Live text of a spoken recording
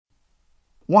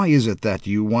Why is it that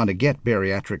you want to get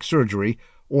bariatric surgery,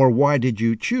 or why did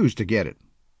you choose to get it?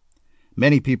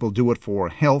 Many people do it for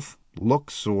health,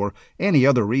 looks, or any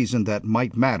other reason that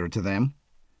might matter to them.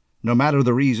 No matter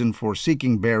the reason for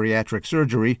seeking bariatric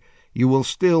surgery, you will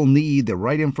still need the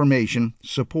right information,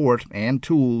 support, and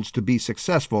tools to be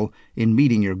successful in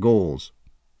meeting your goals.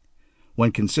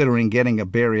 When considering getting a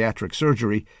bariatric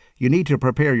surgery, you need to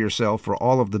prepare yourself for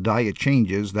all of the diet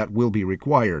changes that will be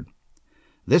required.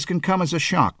 This can come as a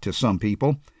shock to some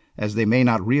people, as they may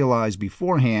not realize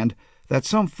beforehand that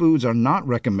some foods are not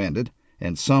recommended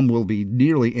and some will be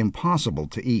nearly impossible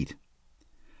to eat.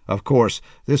 Of course,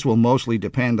 this will mostly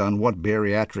depend on what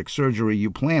bariatric surgery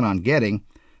you plan on getting,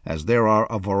 as there are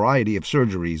a variety of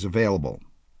surgeries available.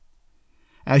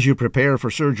 As you prepare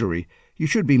for surgery, you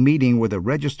should be meeting with a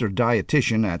registered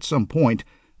dietitian at some point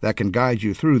that can guide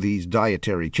you through these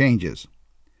dietary changes.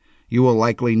 You will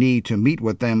likely need to meet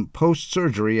with them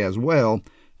post-surgery as well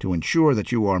to ensure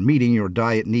that you are meeting your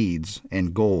diet needs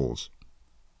and goals.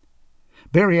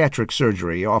 Bariatric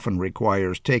surgery often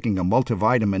requires taking a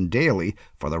multivitamin daily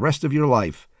for the rest of your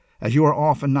life, as you are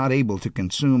often not able to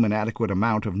consume an adequate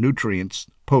amount of nutrients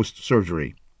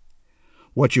post-surgery.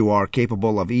 What you are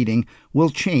capable of eating will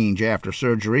change after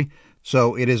surgery,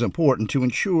 so it is important to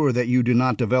ensure that you do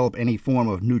not develop any form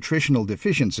of nutritional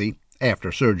deficiency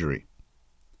after surgery.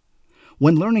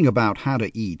 When learning about how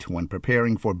to eat when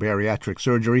preparing for bariatric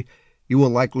surgery, you will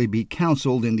likely be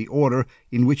counseled in the order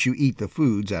in which you eat the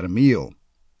foods at a meal.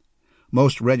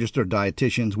 Most registered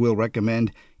dietitians will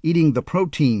recommend eating the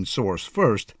protein source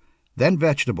first, then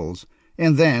vegetables,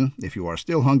 and then, if you are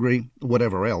still hungry,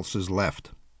 whatever else is left.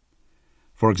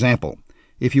 For example,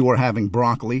 if you are having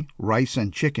broccoli, rice,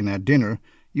 and chicken at dinner,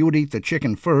 you would eat the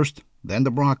chicken first, then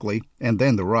the broccoli, and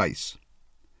then the rice.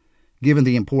 Given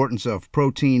the importance of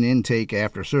protein intake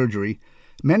after surgery,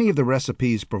 many of the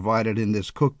recipes provided in this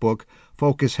cookbook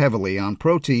focus heavily on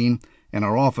protein and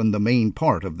are often the main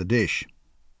part of the dish.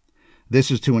 This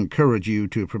is to encourage you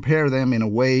to prepare them in a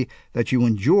way that you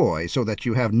enjoy so that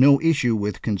you have no issue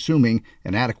with consuming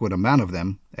an adequate amount of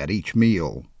them at each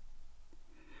meal.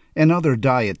 Another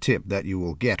diet tip that you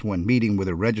will get when meeting with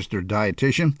a registered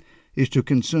dietitian is to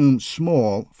consume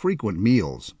small, frequent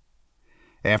meals.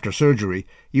 After surgery,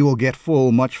 you will get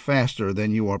full much faster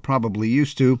than you are probably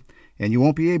used to, and you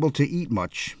won't be able to eat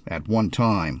much at one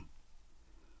time.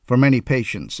 For many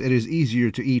patients, it is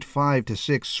easier to eat 5 to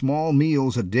 6 small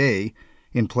meals a day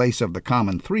in place of the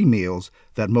common 3 meals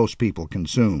that most people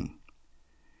consume.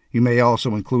 You may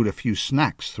also include a few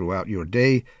snacks throughout your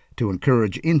day to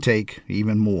encourage intake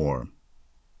even more.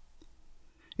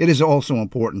 It is also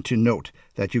important to note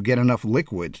that you get enough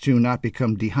liquid to not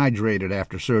become dehydrated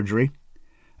after surgery.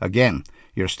 Again,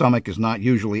 your stomach is not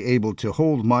usually able to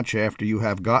hold much after you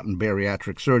have gotten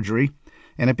bariatric surgery,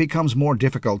 and it becomes more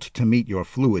difficult to meet your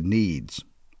fluid needs.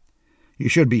 You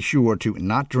should be sure to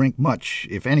not drink much,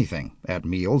 if anything, at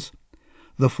meals.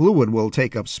 The fluid will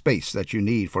take up space that you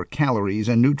need for calories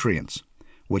and nutrients,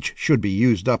 which should be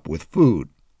used up with food.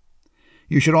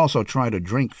 You should also try to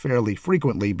drink fairly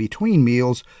frequently between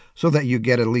meals so that you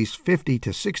get at least 50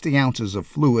 to 60 ounces of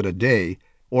fluid a day,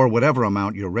 or whatever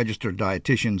amount your registered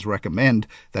dietitians recommend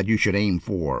that you should aim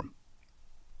for.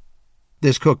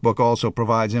 This cookbook also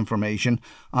provides information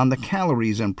on the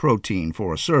calories and protein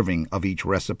for a serving of each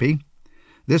recipe.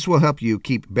 This will help you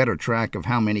keep better track of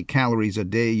how many calories a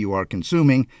day you are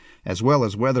consuming, as well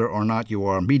as whether or not you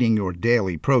are meeting your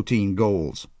daily protein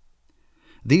goals.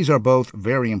 These are both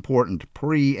very important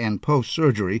pre- and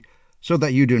post-surgery so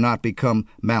that you do not become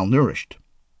malnourished.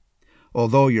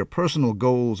 Although your personal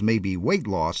goals may be weight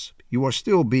loss, you are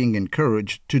still being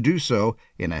encouraged to do so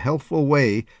in a healthful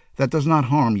way that does not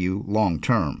harm you long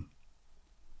term.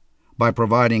 By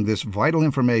providing this vital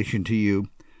information to you,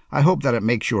 I hope that it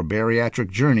makes your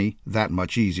bariatric journey that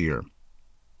much easier.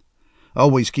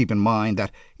 Always keep in mind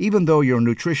that even though your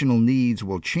nutritional needs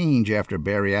will change after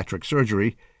bariatric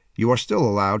surgery, you are still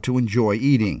allowed to enjoy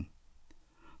eating.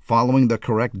 Following the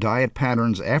correct diet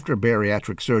patterns after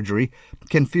bariatric surgery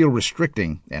can feel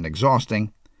restricting and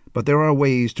exhausting, but there are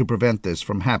ways to prevent this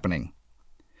from happening.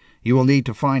 You will need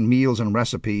to find meals and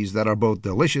recipes that are both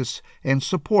delicious and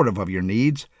supportive of your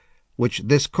needs, which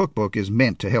this cookbook is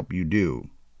meant to help you do.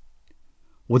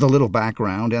 With a little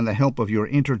background and the help of your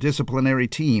interdisciplinary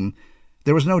team,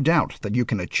 there is no doubt that you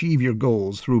can achieve your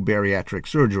goals through bariatric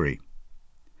surgery.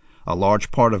 A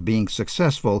large part of being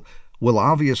successful will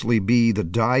obviously be the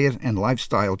diet and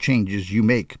lifestyle changes you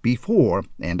make before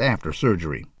and after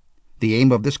surgery. The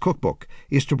aim of this cookbook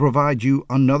is to provide you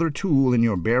another tool in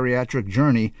your bariatric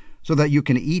journey so that you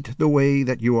can eat the way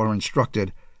that you are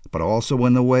instructed, but also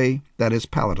in the way that is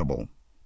palatable.